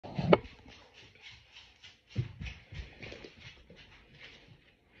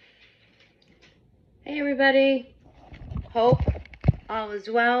Hey everybody, hope all is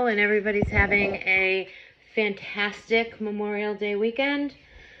well and everybody's having a fantastic Memorial Day weekend.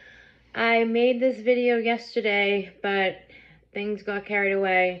 I made this video yesterday, but things got carried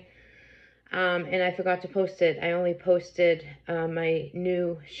away and I forgot to post it. I only posted my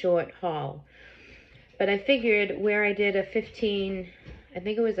new short haul. But I figured where I did a $15 and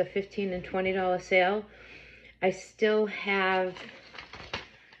 $20 sale, I still have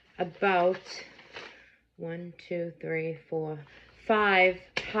about 5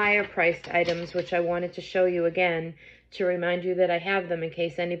 higher priced items, which I wanted to show you again to remind you that I have them in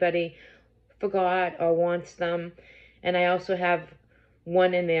case anybody forgot or wants them. And I also have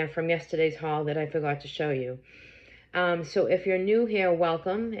one in there from yesterday's haul that I forgot to show you. So if you're new here,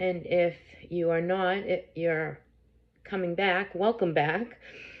 welcome. And if you are not, you're coming back, welcome back.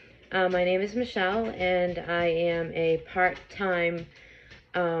 My name is Michelle and I am a part-time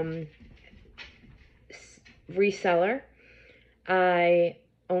reseller. I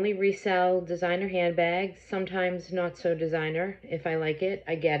only resell designer handbags, sometimes not so designer. If I like it,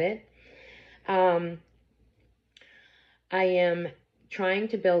 I get it. I am trying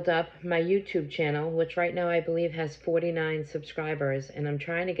to build up my YouTube channel, which right now I believe has 49 subscribers, and I'm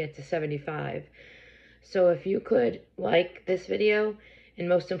trying to get to 75. So if you could like this video, and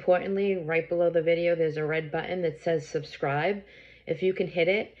most importantly, right below the video, there's a red button that says subscribe. If you can hit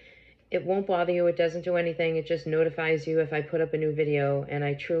it, it won't bother you. It doesn't do anything. It just notifies you if I put up a new video, and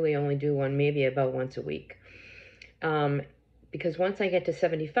I truly only do one maybe about once a week. Because once I get to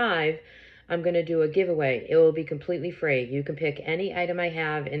 75, I'm going to do a giveaway. It will be completely free. You can pick any item I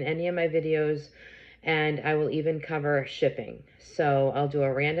have in any of my videos, and I will even cover shipping. So I'll do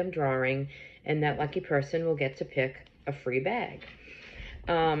a random drawing, and that lucky person will get to pick a free bag.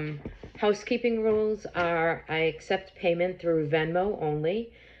 Housekeeping rules are I accept payment through Venmo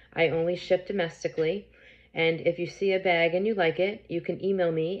only. I only ship domestically, and if you see a bag and you like it, you can email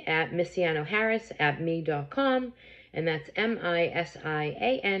me at missianoharris@me.com, and that's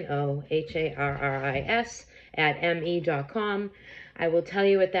MISIANOHARRIS@me.com. I will tell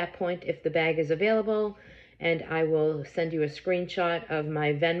you at that point if the bag is available, and I will send you a screenshot of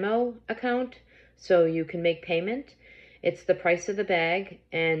my Venmo account so you can make payment. It's the price of the bag,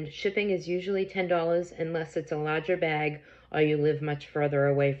 and shipping is usually $10 unless it's a larger bag or you live much further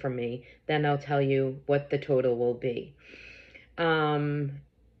away from me. Then I'll tell you what the total will be. And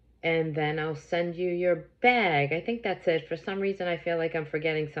then I'll send you your bag. I think that's it. For some reason, I feel like I'm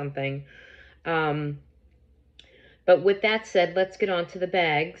forgetting something. But with that said, let's get on to the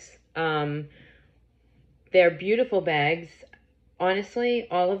bags. They're beautiful bags. Honestly,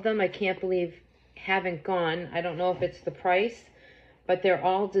 all of them, I can't believe haven't gone. I don't know if it's the price, but they're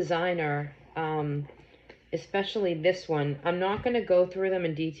all designer. Especially this one. I'm not going to go through them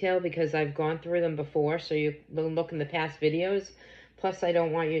in detail because I've gone through them before, so you look in the past videos. Plus, I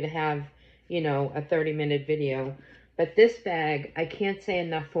don't want you to have, a 30-minute video. But this bag, I can't say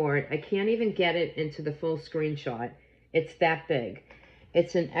enough for it. I can't even get it into the full screenshot. It's that big.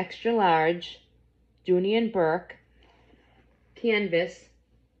 It's an extra large Dooney & Bourke canvas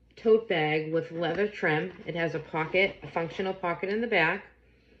tote bag with leather trim. It has a pocket, a functional pocket in the back.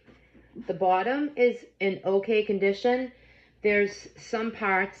 The bottom is in okay condition. There's some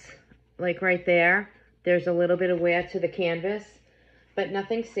parts, like right there, there's a little bit of wear to the canvas, but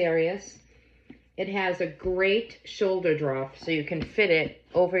nothing serious. It has a great shoulder drop, so you can fit it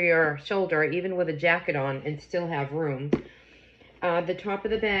over your shoulder, even with a jacket on, and still have room. The top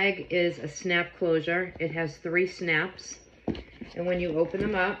of the bag is a snap closure. It has 3 snaps, and when you open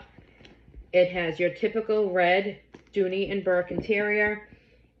them up, it has your typical red Dooney & Bourke interior.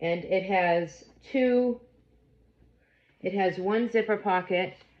 And it has one zipper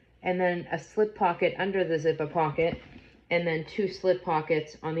pocket, and then a slip pocket under the zipper pocket, and then 2 slip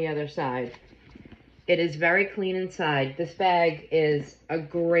pockets on the other side. It is very clean inside. This bag is a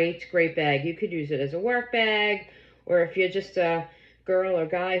great, great bag. You could use it as a work bag, or if you're just a girl or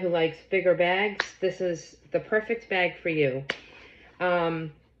guy who likes bigger bags, this is the perfect bag for you.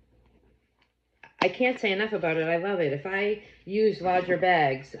 I can't say enough about it. I love it. If I use larger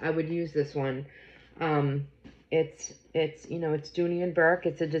bags, I would use this one. It's Dooney & Bourke.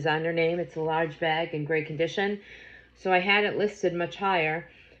 It's a designer name. It's a large bag in great condition. So I had it listed much higher,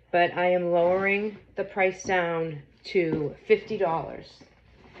 but I am lowering the price down to $50.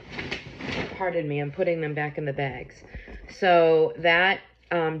 Pardon me, I'm putting them back in the bags. So that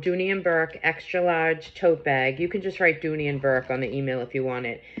Dooney & Bourke extra large tote bag, you can just write Dooney & Bourke on the email if you want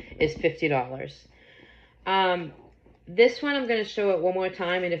it, is $50. This one I'm going to show it one more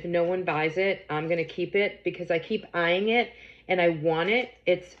time, and if no one buys it, I'm going to keep it because I keep eyeing it, and I want it.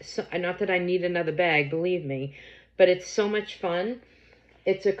 It's so, not that I need another bag, believe me, but it's so much fun.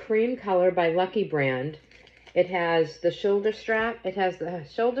 It's a cream color by Lucky Brand. It has the shoulder strap. It has the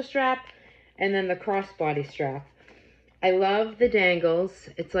shoulder strap and then the crossbody strap. I love the dangles.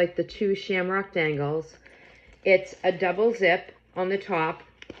 It's like the 2 shamrock dangles. It's a double zip on the top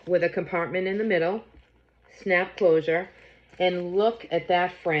with a compartment in the middle, snap closure, and look at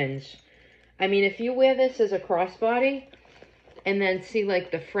that fringe. I mean, if you wear this as a crossbody and then see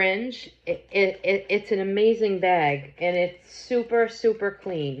like the fringe, it's an amazing bag, and it's super, super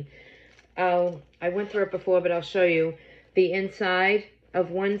clean. I went through it before, but I'll show you the inside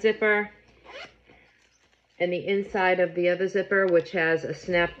of one zipper and the inside of the other zipper, which has a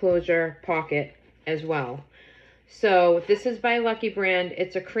snap closure pocket as well. So this is by Lucky Brand.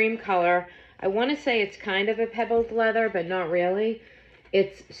 It's a cream color. I want to say it's kind of a pebbled leather, but not really.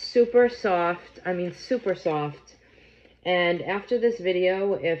 It's super soft. I mean, super soft. And after this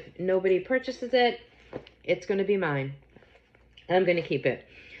video, if nobody purchases it, it's going to be mine. I'm going to keep it.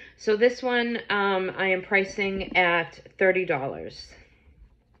 So this one, I am pricing at $30.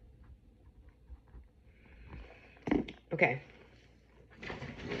 Okay.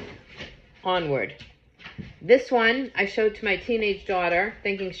 Onward. This one I showed to my teenage daughter,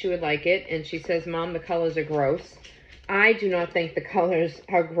 thinking she would like it, and she says, Mom, the colors are gross. I do not think the colors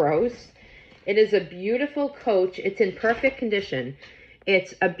are gross. It is a beautiful coach. It's in perfect condition.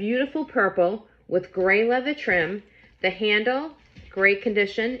 It's a beautiful purple with gray leather trim. The handle, great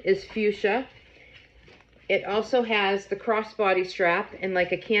condition, is fuchsia. It also has the crossbody strap in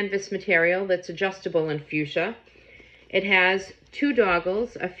like a canvas material that's adjustable in fuchsia. It has 2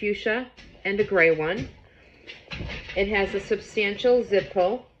 doggles, a fuchsia and a gray one. It has a substantial zip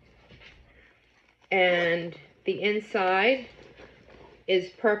pull, and the inside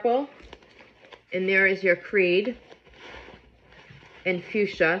is purple, and there is your creed in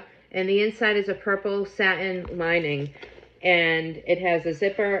fuchsia, and the inside is a purple satin lining, and it has a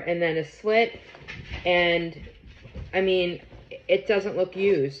zipper and then a slit, and I mean, it doesn't look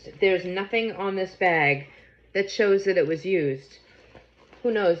used. There's nothing on this bag that shows that it was used.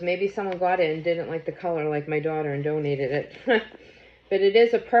 Who knows, maybe someone got it and didn't like the color like my daughter and donated it. But it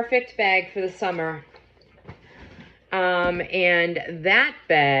is a perfect bag for the summer. And that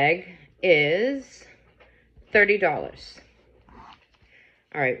bag is $30.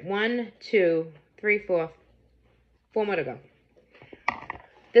 All right, 1, 2, 3, 4 more to go.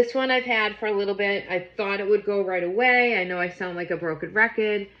 This one I've had for a little bit. I thought it would go right away. I know I sound like a broken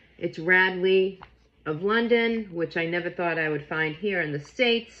record. It's Radley of London, which I never thought I would find here in the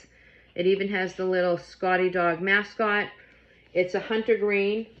States. It even has the little Scotty dog mascot. It's a hunter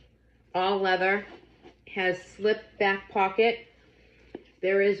green, all leather, has slip back pocket.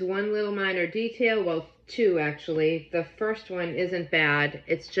 There is one little minor detail, well, 2 actually. The first one isn't bad.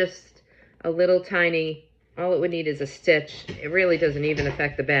 It's just a little tiny, all it would need is a stitch. It really doesn't even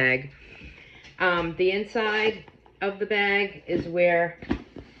affect the bag. The inside of the bag is where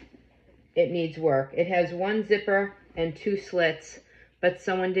it needs work. It has 1 zipper and 2 slits, but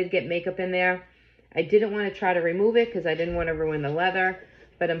someone did get makeup in there. I didn't want to try to remove it because I didn't want to ruin the leather,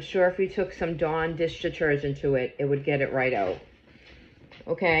 but I'm sure if you took some Dawn dish detergent to it, it would get it right out.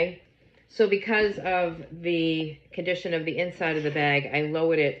 Okay, so because of the condition of the inside of the bag, I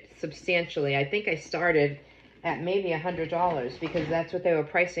lowered it substantially. I think I started at maybe $100 because that's what they were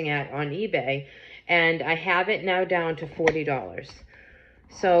pricing at on eBay, and I have it now down to $40.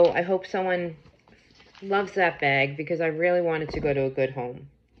 So I hope someone loves that bag because I really want it to go to a good home.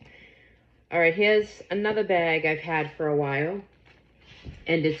 All right, here's another bag I've had for a while,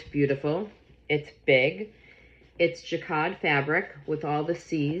 and it's beautiful. It's big. It's jacquard fabric with all the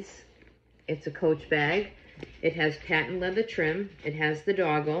C's. It's a Coach bag. It has patent leather trim. It has the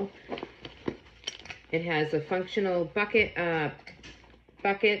doggle. It has a functional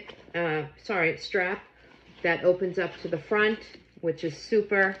strap that opens up to the front, which is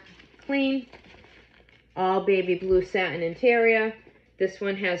super clean. All baby blue satin interior. This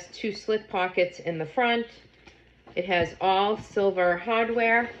one has 2 slit pockets in the front. It has all silver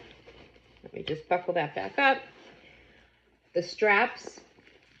hardware. Let me just buckle that back up. The straps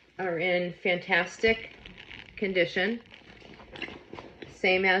are in fantastic condition.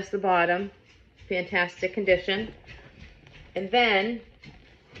 Same as the bottom, fantastic condition. And then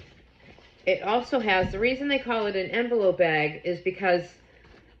it also has, the reason they call it an envelope bag is because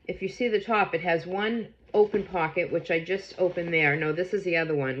if you see the top, it has 1 open pocket, which I just opened there. No, this is the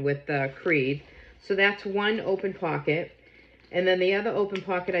other one with the Creed. So that's 1 open pocket. And then the other open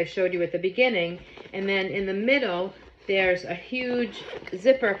pocket I showed you at the beginning. And then in the middle, there's a huge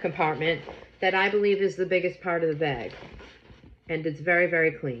zipper compartment that I believe is the biggest part of the bag. and it's very,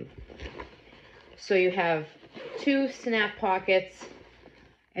 very clean. So you have 2 snap pockets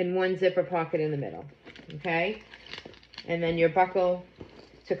and 1 zipper pocket in the middle, okay? And then your buckle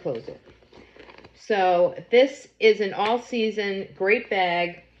to close it. So this is an all-season great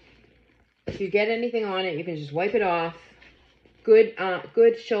bag. If you get anything on it, you can just wipe it off. Good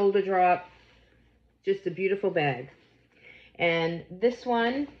shoulder drop. Just a beautiful bag. And this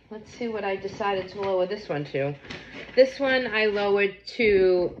one, let's see what I decided to lower this one to. This one I lowered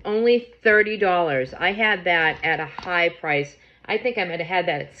to only $30. I had that at a high price. I think I might have had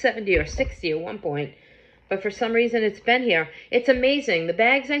that at $70 or $60 at one point. But for some reason it's been here. It's amazing. The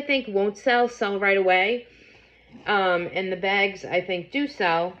bags I think won't sell right away. And the bags I think do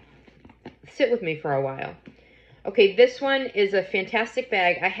sell, sit with me for a while. Okay, this one is a fantastic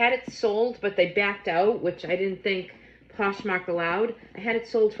bag. I had it sold, but they backed out, which I didn't think Poshmark allowed. I had it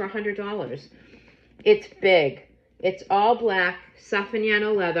sold for $100. It's big. It's all black,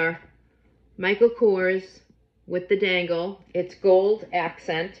 Saffignano leather, Michael Kors with the dangle. It's gold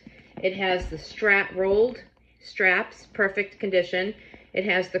accent. It has the rolled straps, perfect condition. It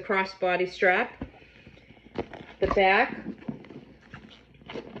has the crossbody strap. The back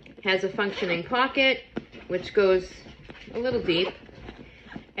has a functioning pocket, which goes a little deep.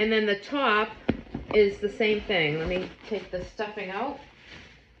 And then the top is the same thing. Let me take the stuffing out.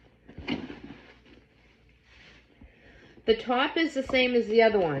 The top is the same as the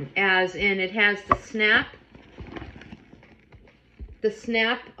other one, as in it has the snap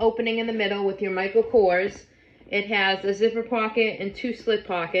opening in the middle with your Michael Kors. It has a zipper pocket and 2 slit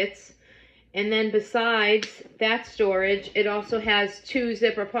pockets. And then besides that storage, it also has 2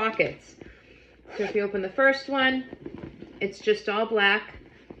 zipper pockets. So if you open the first one, it's just all black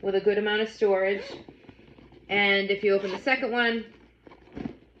with a good amount of storage. And if you open the second one,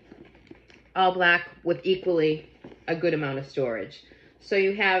 all black with equally a good amount of storage. So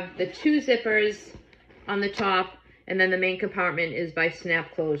you have the 2 zippers on the top, and then the main compartment is by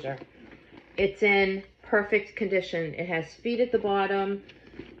snap closure. It's in perfect condition. It has feet at the bottom.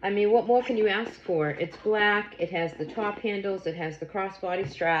 I mean, what more can you ask for? It's black. It has the top handles. It has the crossbody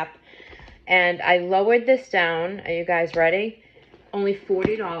strap. And I lowered this down. Are you guys ready? Only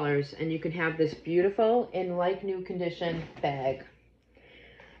 $40, and you can have this beautiful, in like new condition bag.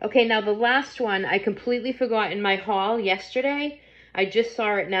 Okay, now the last one, I completely forgot in my haul yesterday. I just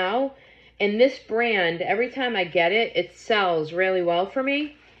saw it now. And this brand, every time I get it, it sells really well for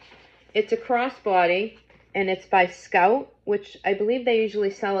me. It's a crossbody, and it's by Scout, which I believe they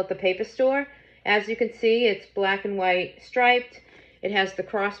usually sell at the paper store. As you can see, it's black and white striped. It has the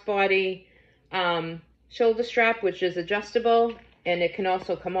crossbody shoulder strap, which is adjustable, and it can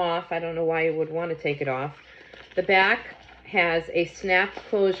also come off. I don't know why you would want to take it off. The back has a snap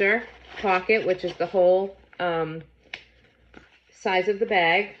closure pocket, which is the whole size of the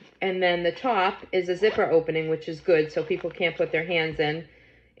bag. And then the top is a zipper opening, which is good, so people can't put their hands in.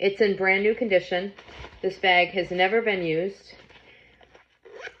 It's in brand new condition. This bag has never been used.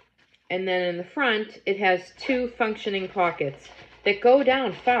 And then in the front, it has 2 functioning pockets that go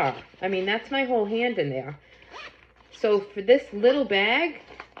down far. I mean, that's my whole hand in there. So for this little bag,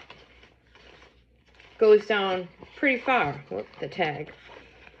 goes down pretty far. Whoop, the tag.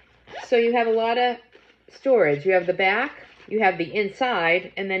 So you have a lot of storage. You have the back, you have the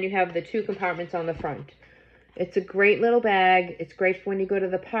inside, and then you have the 2 compartments on the front. It's a great little bag. It's great for when you go to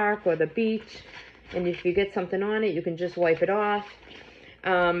the park or the beach. And if you get something on it, you can just wipe it off.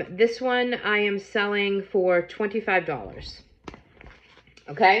 This one I am selling for $25.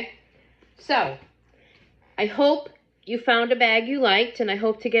 Okay? So, I hope you found a bag you liked, and I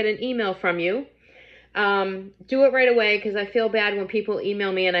hope to get an email from you. Do it right away, because I feel bad when people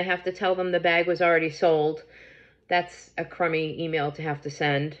email me and I have to tell them the bag was already sold. That's a crummy email to have to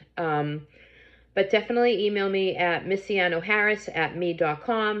send. But definitely email me at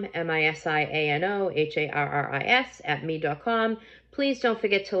missianoharris@me.com, missianoharris@me.com. Please don't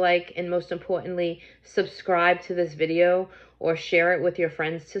forget to like, and most importantly, subscribe to this video, or share it with your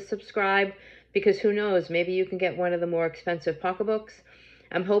friends to subscribe, because who knows, maybe you can get one of the more expensive pocketbooks.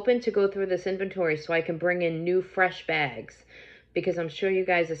 I'm hoping to go through this inventory so I can bring in new, fresh bags, because I'm sure you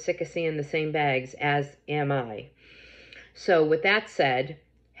guys are sick of seeing the same bags, as am I. So with that said,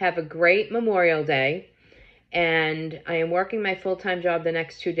 have a great Memorial Day, and I am working my full-time job the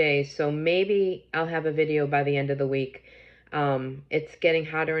next 2 days, so maybe I'll have a video by the end of the week. It's getting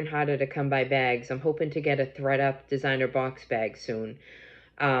harder and harder to come by bags. I'm hoping to get a thread-up designer box bag soon,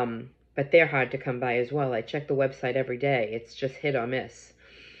 but they're hard to come by as well. I check the website every day. It's just hit or miss.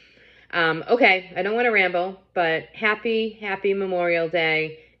 Okay, I don't want to ramble, but happy Memorial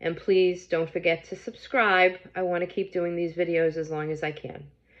Day, And please don't forget to subscribe. I want to keep doing these videos as long as I can.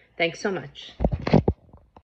 Thanks so much.